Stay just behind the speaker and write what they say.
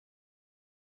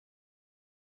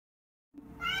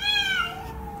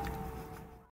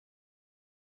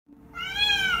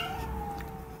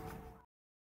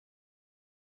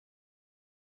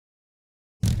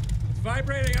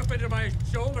vibrating up into my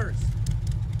shoulders.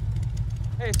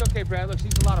 Hey, it's okay, Brad. Look,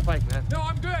 she's a lot of bike, man. No,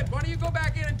 I'm good. Why don't you go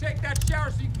back in and take that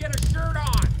shower so you can get a shirt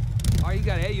on? Oh, you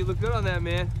got it. Hey, you look good on that,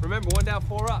 man. Remember, 1 down,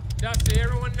 4 up. Dusty,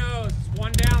 everyone knows.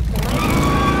 1 down, 4 up.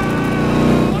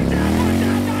 1 down, 1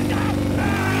 down, 1 down!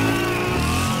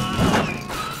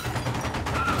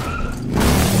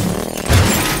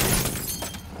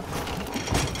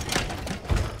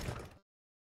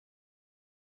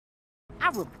 I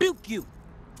rebuke you.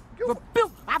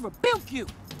 I rebuke you.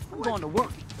 I'm going to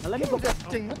work. Now let me go get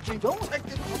Don't take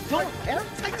this. Don't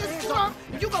take this off.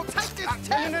 You gonna take this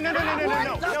test? No.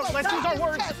 Let's use our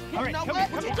words. All right, come on.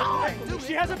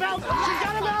 She has a belt. She's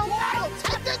got a belt.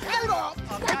 Take this coat off.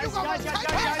 Guys.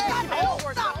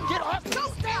 Get off.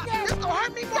 Don't stand there. It's gonna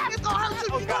hurt me more. It's gonna hurt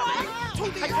you.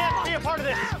 I can't be a part of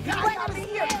this.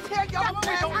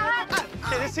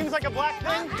 Okay, this seems like a black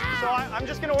thing, so I'm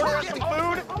just gonna order us some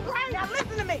food. All right, now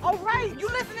listen to me. All right, you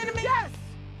listening to me? Yes.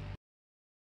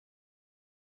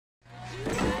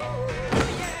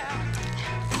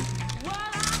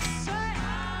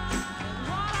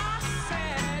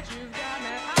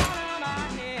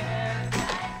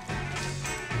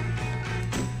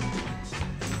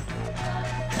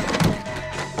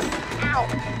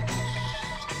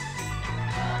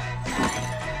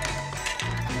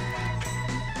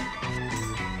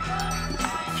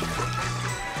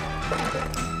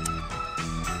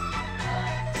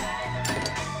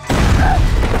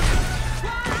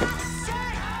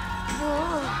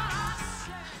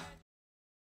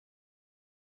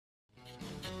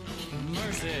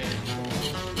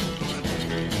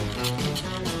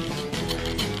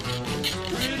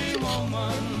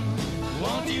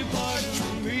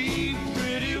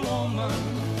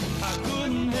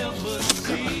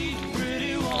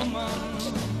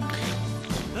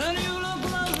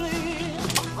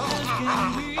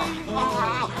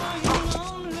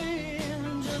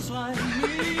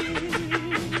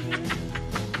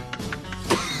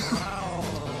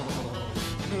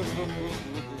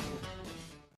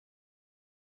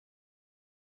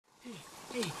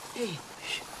 Hey.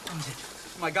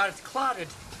 Oh my God, it's clotted.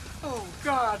 Oh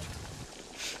God.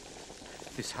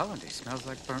 This hollandaise smells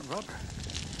like burnt rubber.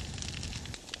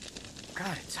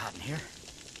 God, it's hot in here.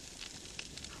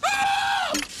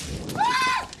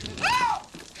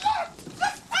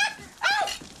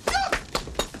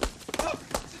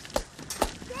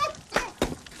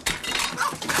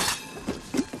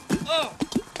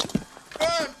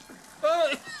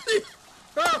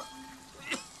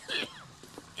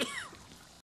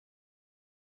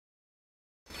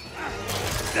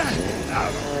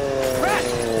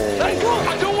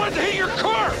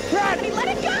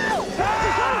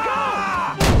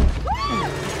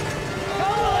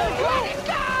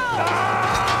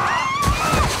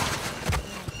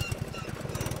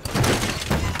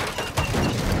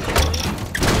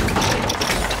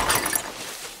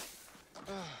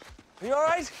 You all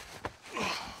right?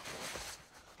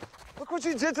 Look what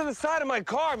you did to the side of my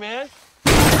car, man.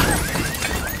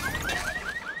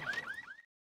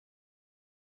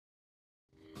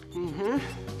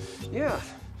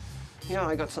 Yeah,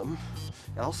 I got something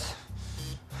else.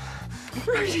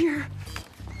 Right here.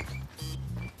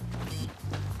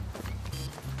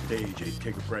 Hey, AJ,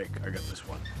 take a break. I got this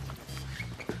one.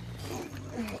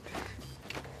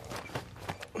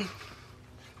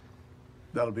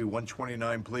 That'll be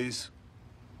 129, please.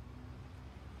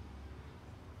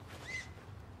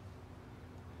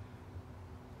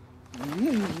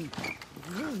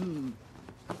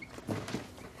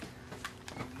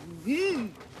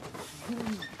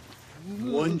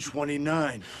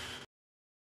 $129.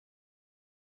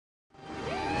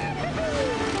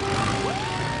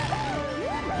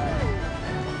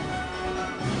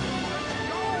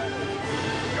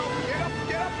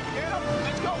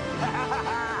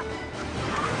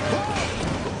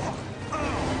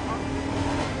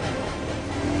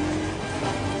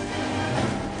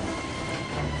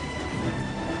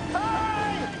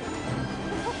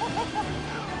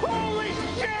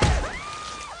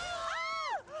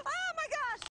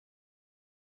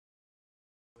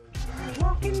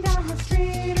 Walking down the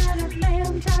street and a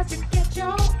man tries to get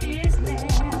your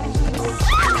business.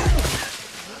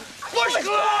 Bush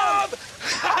Club!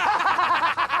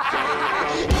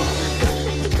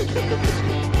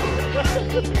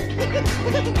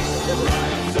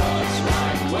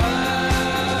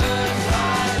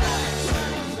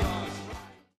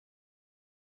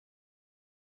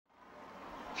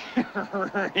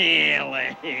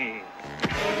 Really?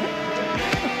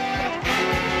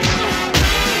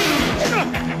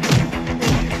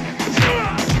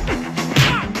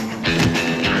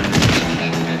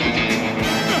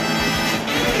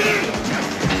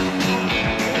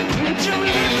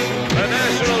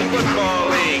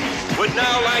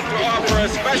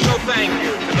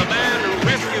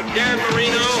 Dan Marino.